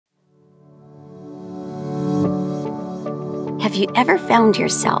Have you ever found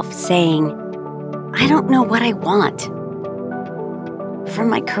yourself saying, I don't know what I want? From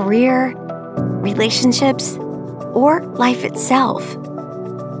my career, relationships, or life itself?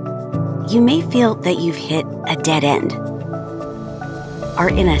 You may feel that you've hit a dead end, are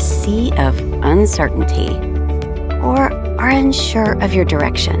in a sea of uncertainty, or are unsure of your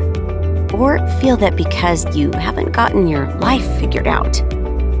direction, or feel that because you haven't gotten your life figured out,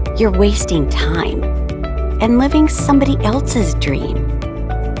 you're wasting time and living somebody else's dream.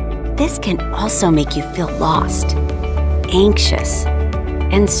 This can also make you feel lost, anxious,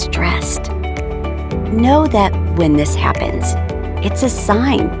 and stressed. Know that when this happens, it's a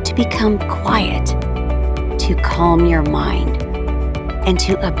sign to become quiet, to calm your mind, and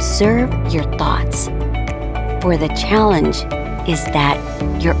to observe your thoughts. For the challenge is that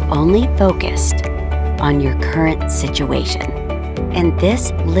you're only focused on your current situation, and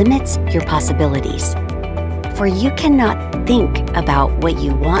this limits your possibilities. For you cannot think about what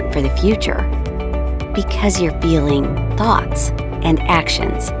you want for the future because your feeling, thoughts, and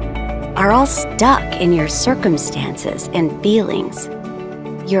actions are all stuck in your circumstances and feelings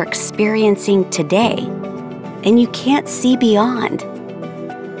you're experiencing today, and you can't see beyond.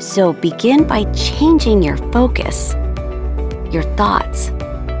 So begin by changing your focus, your thoughts,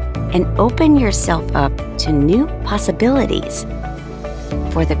 and open yourself up to new possibilities.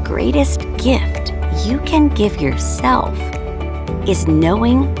 For the greatest gift you can give yourself is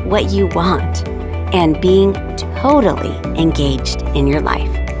knowing what you want and being totally engaged in your life.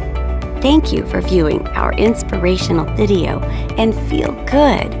 Thank you for viewing our inspirational video and feel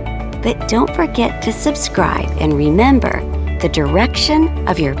good. But don't forget to subscribe and remember, the direction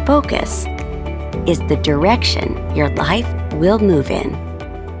of your focus is the direction your life will move in.